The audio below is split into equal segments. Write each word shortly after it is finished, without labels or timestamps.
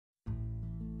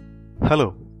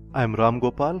Hello, I am Ram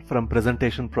Gopal from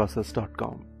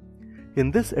presentationprocess.com.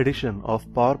 In this edition of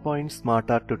PowerPoint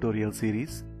SmartArt tutorial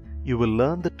series, you will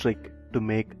learn the trick to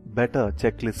make better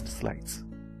checklist slides.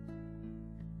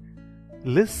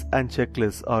 Lists and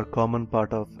checklists are a common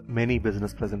part of many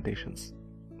business presentations,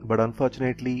 but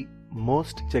unfortunately,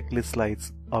 most checklist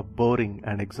slides are boring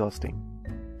and exhausting.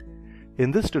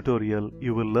 In this tutorial,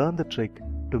 you will learn the trick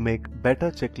to make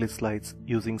better checklist slides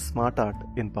using SmartArt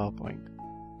in PowerPoint.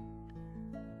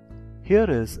 Here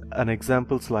is an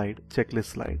example checklist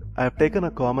slide. I have taken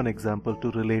a common example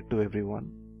to relate to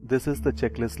everyone. This is the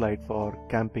checklist slide for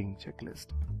camping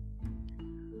checklist.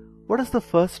 What is the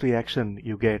first reaction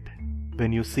you get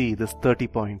when you see this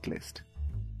 30-point list?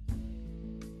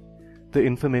 The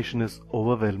information is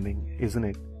overwhelming, isn't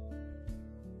it?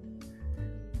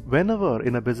 Whenever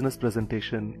in a business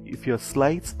presentation, if your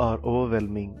slides are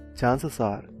overwhelming, chances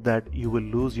are that you will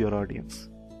lose your audience.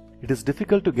 It is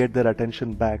difficult to get their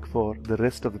attention back for the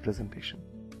rest of the presentation.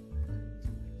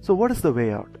 So what is the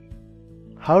way out?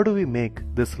 How do we make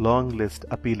this long list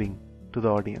appealing to the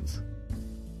audience?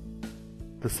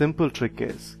 The simple trick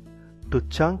is to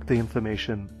chunk the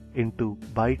information into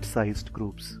bite-sized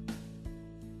groups.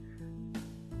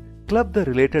 Club the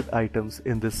related items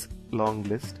in this long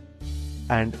list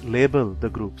and label the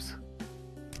groups.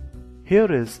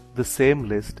 Here is the same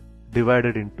list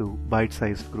divided into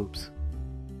bite-sized groups.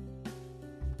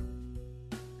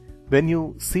 When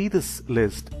you see this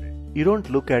list, you don't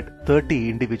look at 30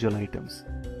 individual items.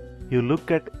 You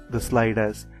look at the slide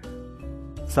as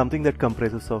something that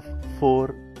comprises of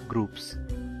 4 groups.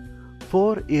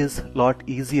 4 is a lot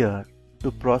easier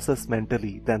to process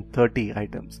mentally than 30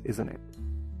 items, isn't it?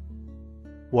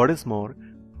 What is more,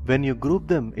 when you group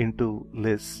them into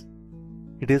lists,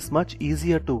 it is much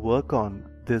easier to work on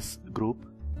this group.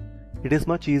 It is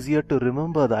much easier to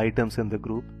remember the items in the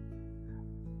group.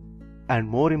 And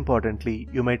more importantly,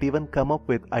 you might even come up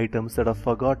with items that are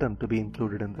forgotten to be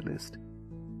included in the list.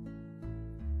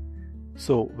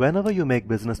 So whenever you make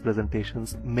business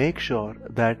presentations, make sure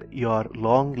that your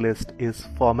long list is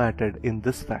formatted in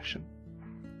this fashion.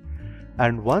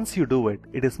 And once you do it,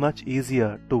 it is much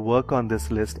easier to work on this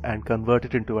list and convert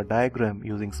it into a diagram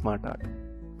using SmartArt.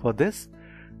 For this,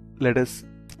 let us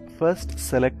first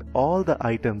select all the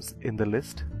items in the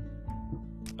list,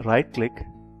 right-click,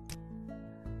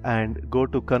 and go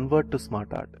to Convert to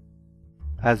SmartArt.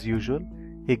 As usual,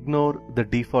 ignore the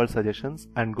default suggestions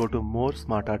and go to More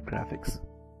SmartArt Graphics.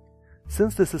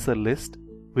 Since this is a list,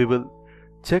 we will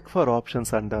check for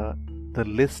options under the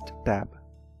List tab.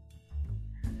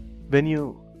 When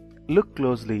you look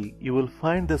closely, you will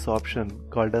find this option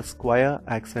called a Square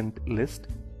Accent List.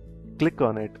 Click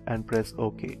on it and press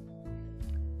OK.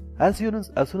 As soon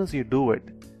as you do it,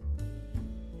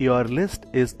 your list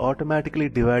is automatically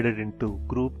divided into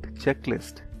grouped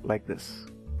checklist like this.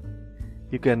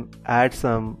 You can add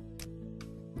some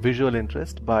visual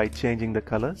interest by changing the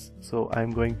colors. So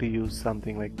I'm going to use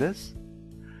something like this.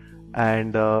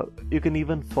 And you can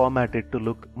even format it to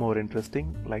look more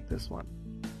interesting like this one.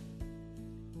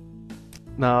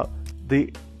 Now,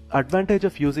 the advantage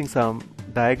of using some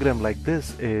diagram like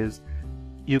this is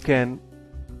you can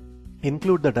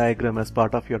include the diagram as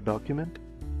part of your document,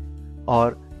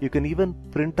 or you can even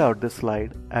print out this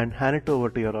slide and hand it over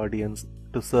to your audience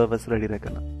to serve as ready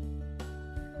reckoner.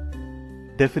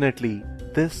 Definitely,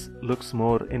 this looks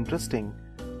more interesting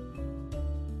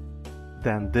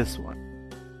than this one.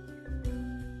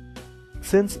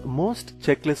 Since most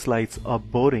checklist slides are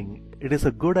boring, it is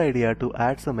a good idea to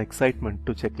add some excitement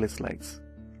to checklist slides.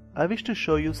 I wish to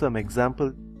show you some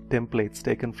example templates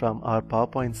taken from our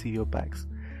PowerPoint CEO packs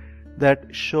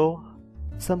that show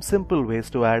some simple ways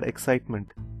to add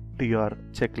excitement to your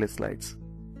checklist slides.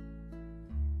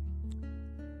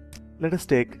 Let us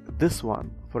take this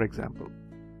one for example.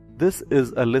 This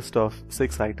is a list of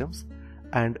 6 items,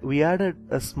 and we added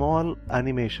a small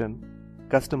animation,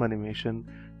 custom animation,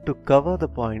 to cover the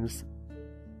points,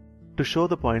 to show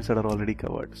the points that are already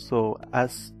covered. So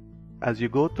as you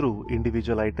go through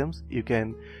individual items, you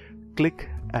can click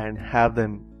and have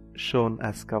them shown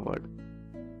as covered.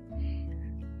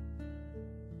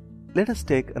 Let us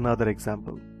take another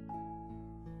example.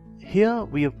 Here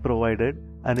we have provided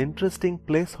an interesting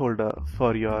placeholder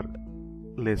for your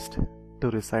list to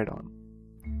reside on.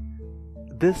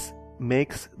 This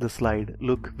makes the slide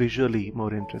look visually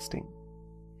more interesting.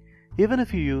 Even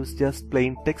if you use just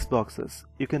plain text boxes,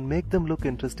 you can make them look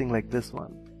interesting like this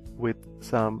one with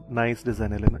some nice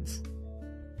design elements.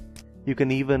 You can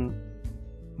even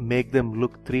make them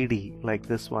look 3D like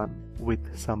this one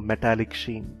with some metallic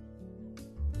sheen.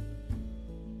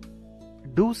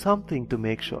 Do something to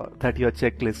make sure that your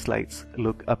checklist slides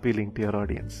look appealing to your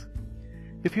audience.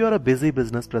 If you are a busy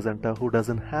business presenter who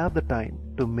doesn't have the time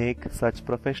to make such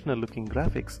professional looking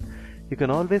graphics, you can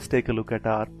always take a look at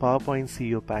our PowerPoint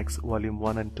CEO Packs Volume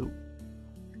 1 and 2.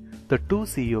 The two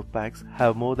CEO Packs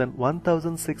have more than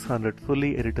 1,600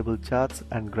 fully editable charts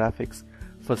and graphics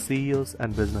for CEOs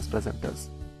and business presenters.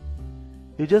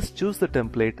 You just choose the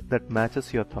template that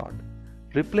matches your thought,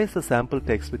 replace the sample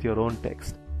text with your own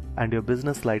text, and your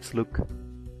business slides look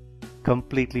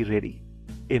completely ready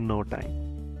in no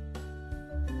time.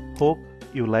 Hope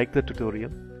you liked the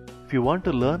tutorial. If you want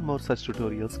to learn more such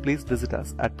tutorials, please visit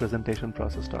us at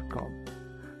presentationprocess.com.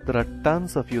 There are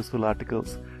tons of useful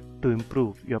articles to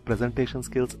improve your presentation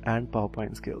skills and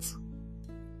PowerPoint skills.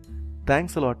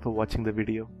 Thanks a lot for watching the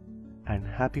video, and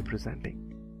happy presenting.